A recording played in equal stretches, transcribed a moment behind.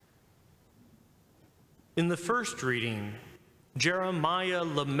In the first reading, Jeremiah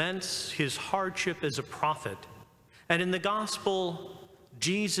laments his hardship as a prophet, and in the gospel,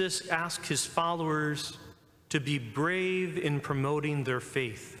 Jesus asks his followers to be brave in promoting their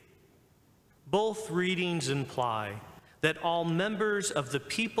faith. Both readings imply that all members of the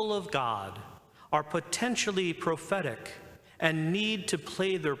people of God are potentially prophetic and need to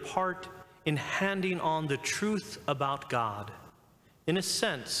play their part in handing on the truth about God. In a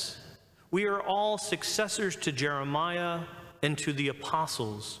sense, we are all successors to Jeremiah and to the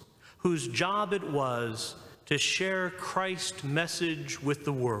apostles, whose job it was to share Christ's message with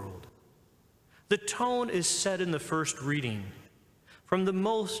the world. The tone is set in the first reading. From the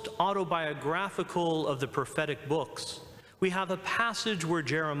most autobiographical of the prophetic books, we have a passage where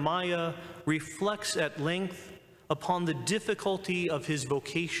Jeremiah reflects at length upon the difficulty of his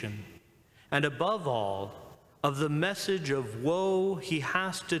vocation, and above all, of the message of woe he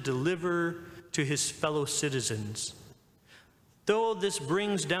has to deliver to his fellow citizens. Though this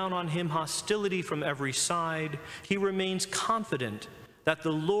brings down on him hostility from every side, he remains confident that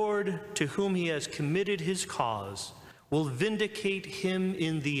the Lord, to whom he has committed his cause, will vindicate him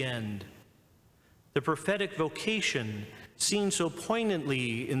in the end. The prophetic vocation, seen so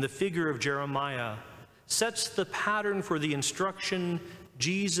poignantly in the figure of Jeremiah, sets the pattern for the instruction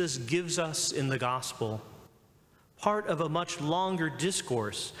Jesus gives us in the gospel. Part of a much longer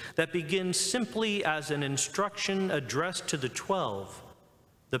discourse that begins simply as an instruction addressed to the 12,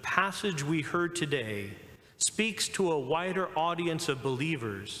 the passage we heard today speaks to a wider audience of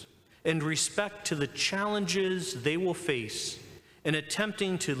believers in respect to the challenges they will face in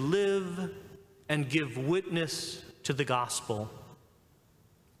attempting to live and give witness to the gospel.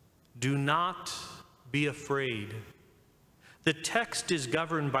 Do not be afraid. The text is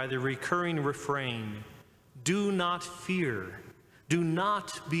governed by the recurring refrain, do not fear, do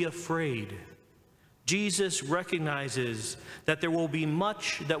not be afraid. Jesus recognizes that there will be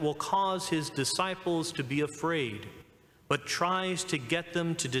much that will cause his disciples to be afraid, but tries to get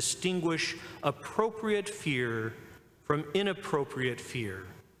them to distinguish appropriate fear from inappropriate fear.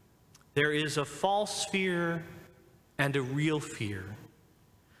 There is a false fear and a real fear.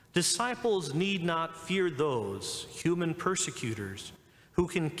 Disciples need not fear those human persecutors who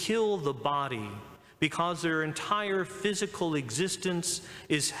can kill the body because their entire physical existence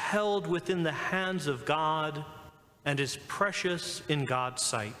is held within the hands of God and is precious in God's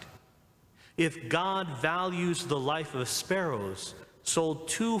sight. If God values the life of sparrows, sold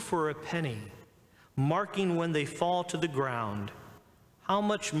 2 for a penny, marking when they fall to the ground, how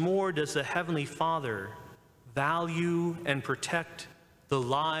much more does the Heavenly Father value and protect the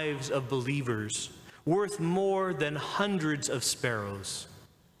lives of believers, worth more than hundreds of sparrows?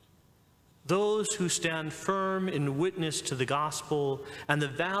 Those who stand firm in witness to the gospel and the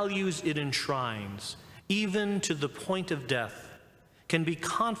values it enshrines, even to the point of death, can be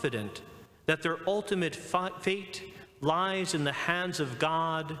confident that their ultimate fate lies in the hands of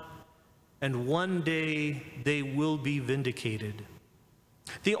God, and one day they will be vindicated.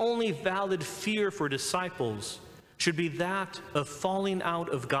 The only valid fear for disciples should be that of falling out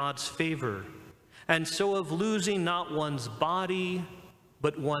of God's favor, and so of losing not one's body,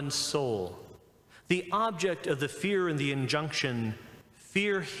 but one's soul. The object of the fear in the injunction,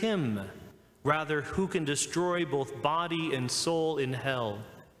 fear him, rather who can destroy both body and soul in hell,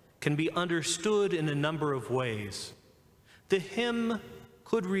 can be understood in a number of ways. The him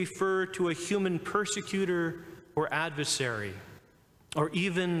could refer to a human persecutor or adversary, or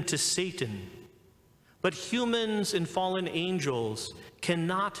even to Satan. But humans and fallen angels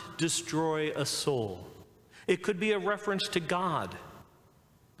cannot destroy a soul. It could be a reference to God.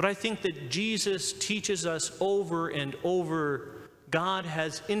 But I think that Jesus teaches us over and over, God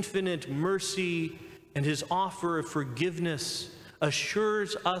has infinite mercy, and his offer of forgiveness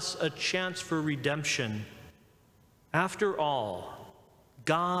assures us a chance for redemption. After all,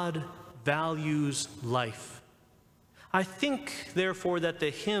 God values life. I think, therefore, that the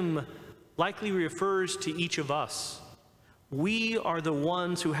hymn likely refers to each of us. We are the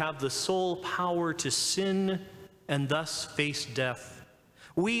ones who have the sole power to sin and thus face death.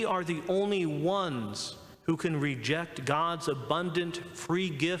 We are the only ones who can reject God's abundant free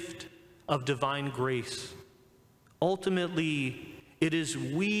gift of divine grace. Ultimately, it is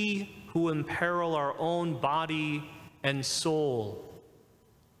we who imperil our own body and soul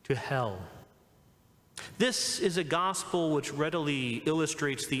to hell. This is a gospel which readily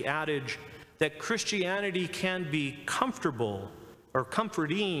illustrates the adage that Christianity can be comfortable or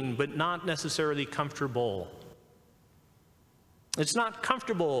comforting, but not necessarily comfortable. It's not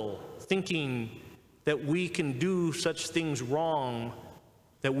comfortable thinking that we can do such things wrong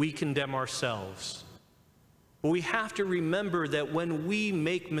that we condemn ourselves. But we have to remember that when we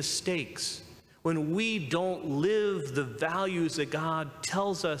make mistakes, when we don't live the values that God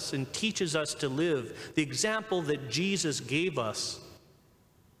tells us and teaches us to live, the example that Jesus gave us,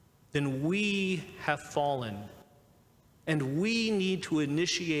 then we have fallen. And we need to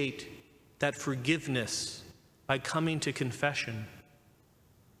initiate that forgiveness by coming to confession.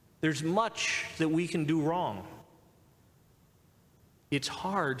 There's much that we can do wrong. It's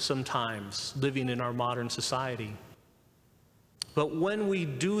hard sometimes living in our modern society. But when we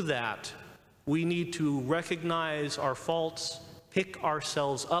do that, we need to recognize our faults, pick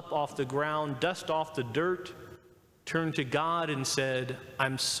ourselves up off the ground, dust off the dirt, turn to God and said,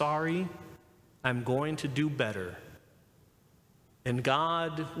 I'm sorry, I'm going to do better. And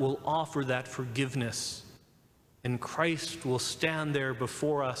God will offer that forgiveness, and Christ will stand there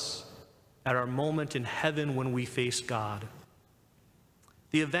before us at our moment in heaven when we face God.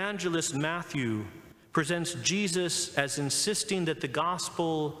 The evangelist Matthew presents Jesus as insisting that the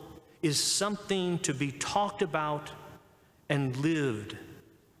gospel is something to be talked about and lived,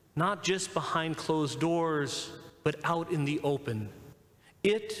 not just behind closed doors, but out in the open.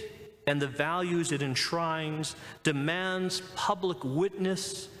 It and the values it enshrines demands public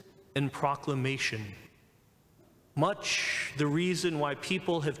witness and proclamation. Much the reason why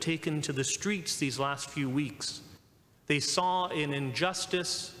people have taken to the streets these last few weeks. They saw an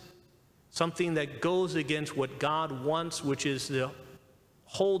injustice, something that goes against what God wants, which is to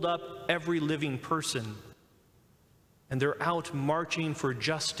hold up every living person. And they're out marching for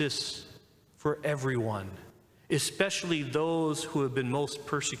justice for everyone, especially those who have been most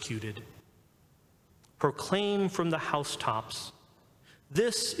persecuted. Proclaim from the housetops.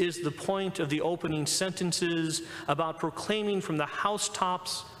 This is the point of the opening sentences about proclaiming from the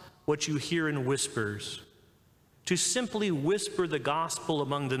housetops what you hear in whispers. To simply whisper the gospel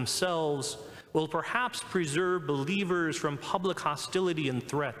among themselves will perhaps preserve believers from public hostility and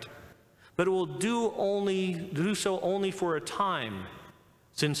threat, but it will do so only for a time,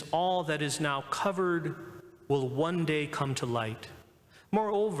 since all that is now covered will one day come to light.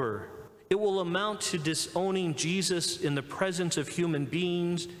 Moreover, it will amount to disowning Jesus in the presence of human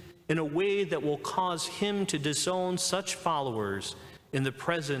beings in a way that will cause him to disown such followers in the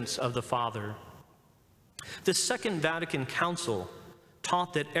presence of the Father. The Second Vatican Council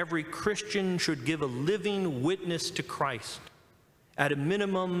taught that every Christian should give a living witness to Christ. At a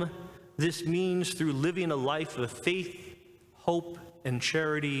minimum, this means through living a life of faith, hope, and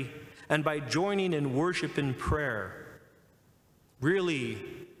charity, and by joining in worship and prayer. Really,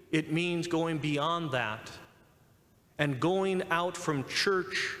 it means going beyond that and going out from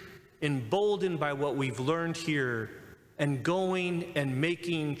church emboldened by what we've learned here and going and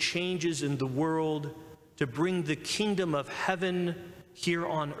making changes in the world to bring the kingdom of heaven here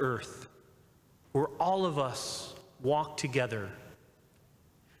on earth, where all of us walk together.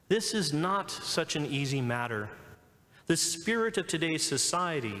 This is not such an easy matter. The spirit of today's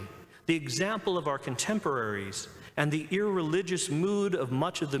society, the example of our contemporaries, and the irreligious mood of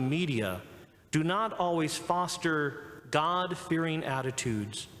much of the media do not always foster God-fearing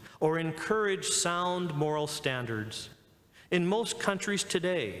attitudes or encourage sound moral standards. In most countries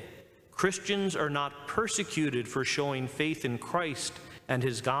today, Christians are not persecuted for showing faith in Christ and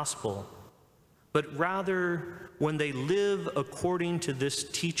his gospel, but rather when they live according to this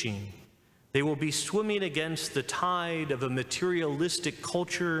teaching, they will be swimming against the tide of a materialistic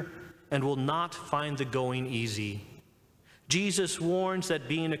culture and will not find the going easy. Jesus warns that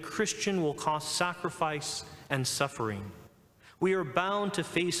being a Christian will cost sacrifice and suffering. We are bound to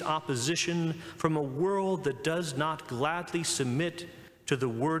face opposition from a world that does not gladly submit to the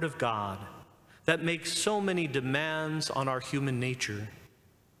Word of God, that makes so many demands on our human nature.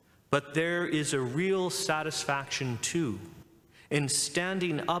 But there is a real satisfaction, too, in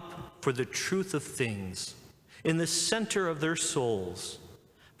standing up for the truth of things. In the center of their souls,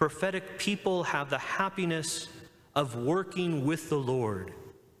 prophetic people have the happiness of working with the Lord,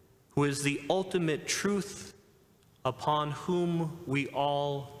 who is the ultimate truth upon whom we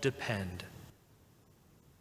all depend.